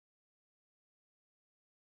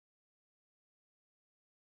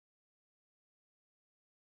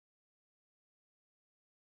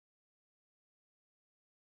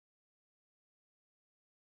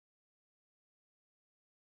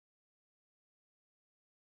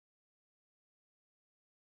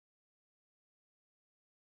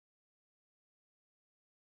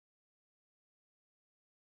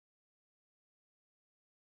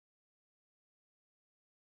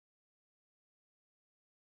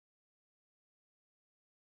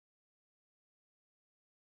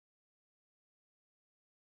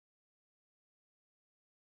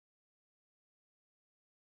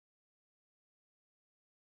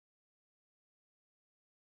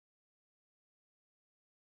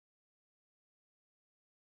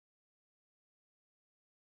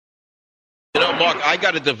You know, Mark, I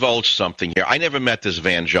got to divulge something here. I never met this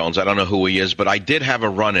Van Jones. I don't know who he is, but I did have a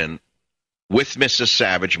run-in with Mrs.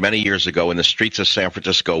 Savage many years ago in the streets of San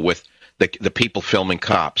Francisco with the people filming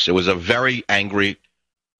Cops. It was a very angry,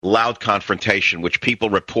 loud confrontation, which people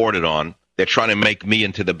reported on. They're trying to make me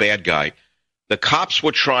into the bad guy. The cops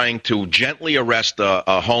were trying to gently arrest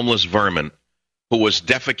a homeless vermin who was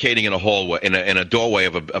defecating in a hallway, in a doorway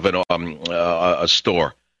of a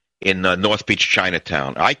store in North Beach,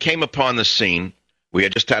 Chinatown. I came upon the scene. We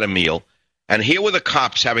had just had a meal, and here were the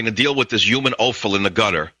cops having to deal with this human offal in the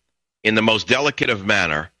gutter in the most delicate of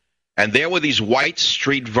manner, and there were these white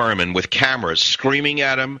street vermin with cameras screaming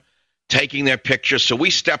at him, taking their pictures. So we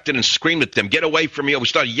stepped in and screamed at them, "Get away from me!" We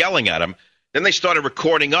started yelling at them. Then they started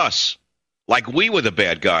recording us like we were the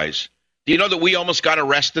bad guys. Do you know that we almost got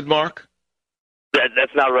arrested, Mark?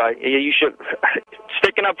 That's not right. You should.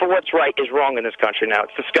 Sticking up for what's right is wrong in this country now.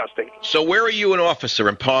 It's disgusting. So where are you an officer?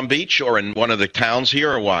 In Palm Beach or in one of the towns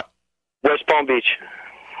here or what? West Palm Beach.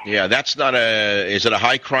 Yeah, that's not is it a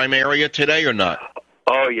high crime area today or not?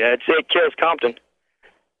 Oh yeah, it kills Compton.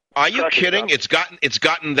 Are you kidding? It's gotten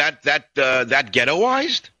that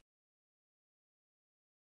ghettoized?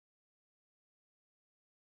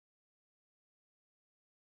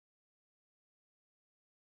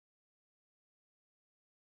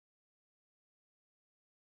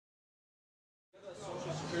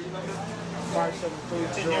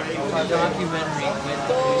 Documentary with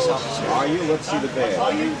the police officer. Are you? Let's see the badge.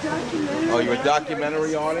 Oh, you're a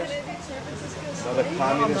documentary artist? Another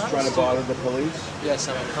communist trying to bother the police? Yes,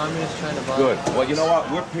 I'm a communist trying to bother. Good. Well, you know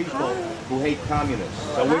what? We're people who hate communists,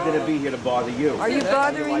 so we're going to be here to bother you. Are you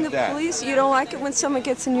bothering the police? You don't like it when someone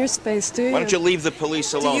gets in your space, do you? Why don't you leave the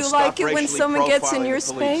police alone? Do you like it when someone gets in your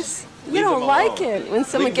space? You don't like it when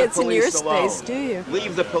someone gets in your space, do you?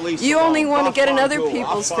 Leave the police alone. You only want to get in other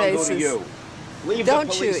people's faces.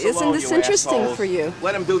 Don't you? Isn't this interesting for you?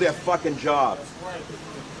 Let them do their fucking job.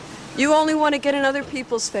 You only want to get in other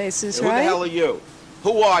people's faces, right? Who the hell are you?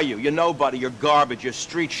 Who are you? You're nobody. You're garbage. You're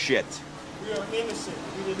street shit. We are innocent.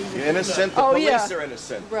 You're innocent? The police are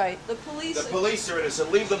innocent. Right. The police are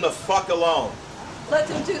innocent. Leave them the fuck alone. Let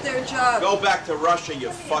them do their job. Go back to Russia, you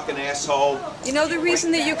fucking asshole. You know the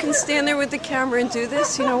reason that you can stand there with the camera and do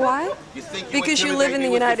this? You know why? Because you live in the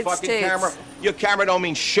United States. Camera? Your camera don't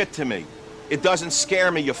mean shit to me. It doesn't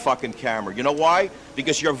scare me, your fucking camera. You know why?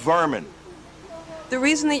 Because you're vermin. The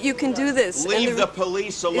reason that you can do this leave the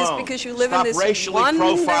police alone. Is because you live in this racially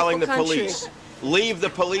wonderful profiling the country. Police. Leave the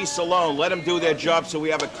police alone. Let them do their job so we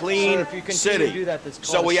have a clean city.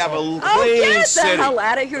 So we have a clean get city. the hell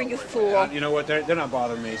out of here, you fool. You know what? They're not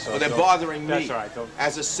bothering me. So they're bothering me. That's all right.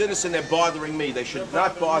 As a citizen, they're bothering me. They should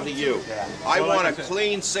not bother you. Yeah. I want a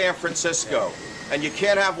clean San Francisco. And you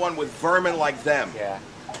can't have one with vermin like them. Yeah.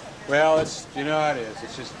 Well, you know how it is.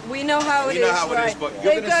 It's just. We know how it is. You know how it is, but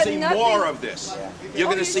you're going to see more of this. Yeah. You're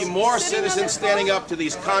going to see more citizens standing up to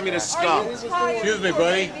these communist scum. Excuse me,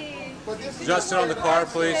 buddy. Just sit on the car,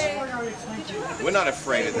 please. We're not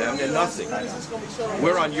afraid of them. They're nothing.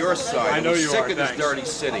 We're on your side. I know you are. We're sick of this dirty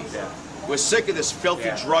city. Yeah. We're sick of this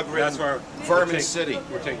filthy, drug-ridden vermin city.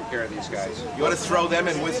 We're taking care of these guys. You ought to throw them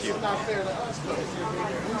in with you.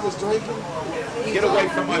 Get away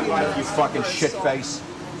from my wife, you fucking shitface.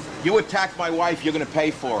 You attacked my wife, you're going to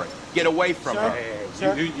pay for it. Get away from her.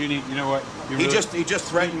 Hey, you know what? He just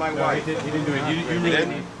threatened my wife. He didn't do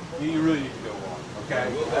it. You really need to go on, okay?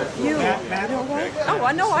 You know what? Oh,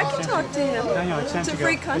 I know. I can talk to him. I know, it's a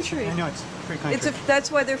free country. I know, it's a free country.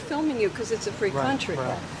 That's why they're filming you, because it's a free country.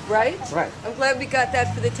 Right. Right? I'm glad we got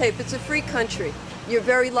that for the tape. It's a free country. You're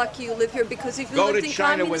very lucky you live here, because if you lived in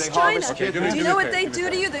communist China, do you know what they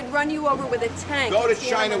do to you? They'd run you over with a tank. Go to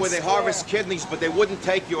China where they harvest kidneys, but they wouldn't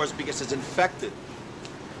take yours because it's infected.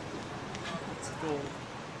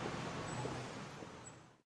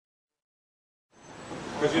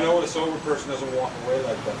 Because you know what, a sober person doesn't walk away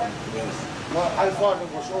like that. No, I thought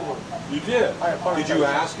it was over. You did? Did you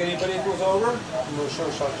I ask anybody if it was over? No,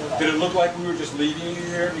 sure, something. Did it look like we were just leaving you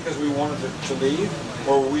here because we wanted to leave?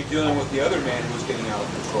 Or were we dealing with the other man who was getting out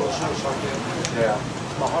of control? Sure, something. Yeah.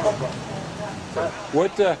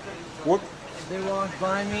 What They walked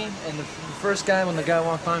by me, and the first guy, when the guy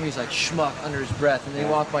walked by me, he's like, schmuck, under his breath. And they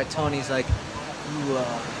walked by Tony, he's like,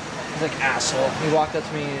 he's like, asshole. He walked up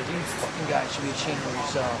to me, and he's like, you fucking guys should be ashamed of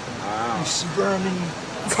yourself. And, wow. You vermin,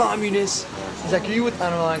 you communist. He's like, are you with, I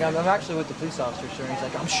don't know, like, I'm actually with the police officer, sir. And he's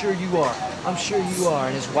like, I'm sure you are. I'm sure you are.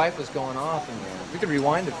 And his wife was going off, and we could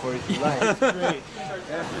rewind it for you if you like. It's great.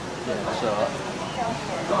 Yeah, so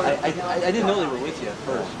I didn't know they were with you at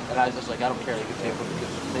first, and I was just like, I don't care, they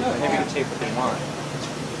can tape what they want. It's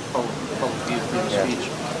public view, freedom of speech.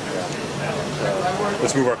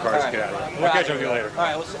 Let's move our cars. Get out of here. I'll catch up with you later. All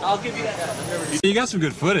right, I'll give you that. You got some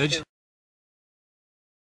good footage.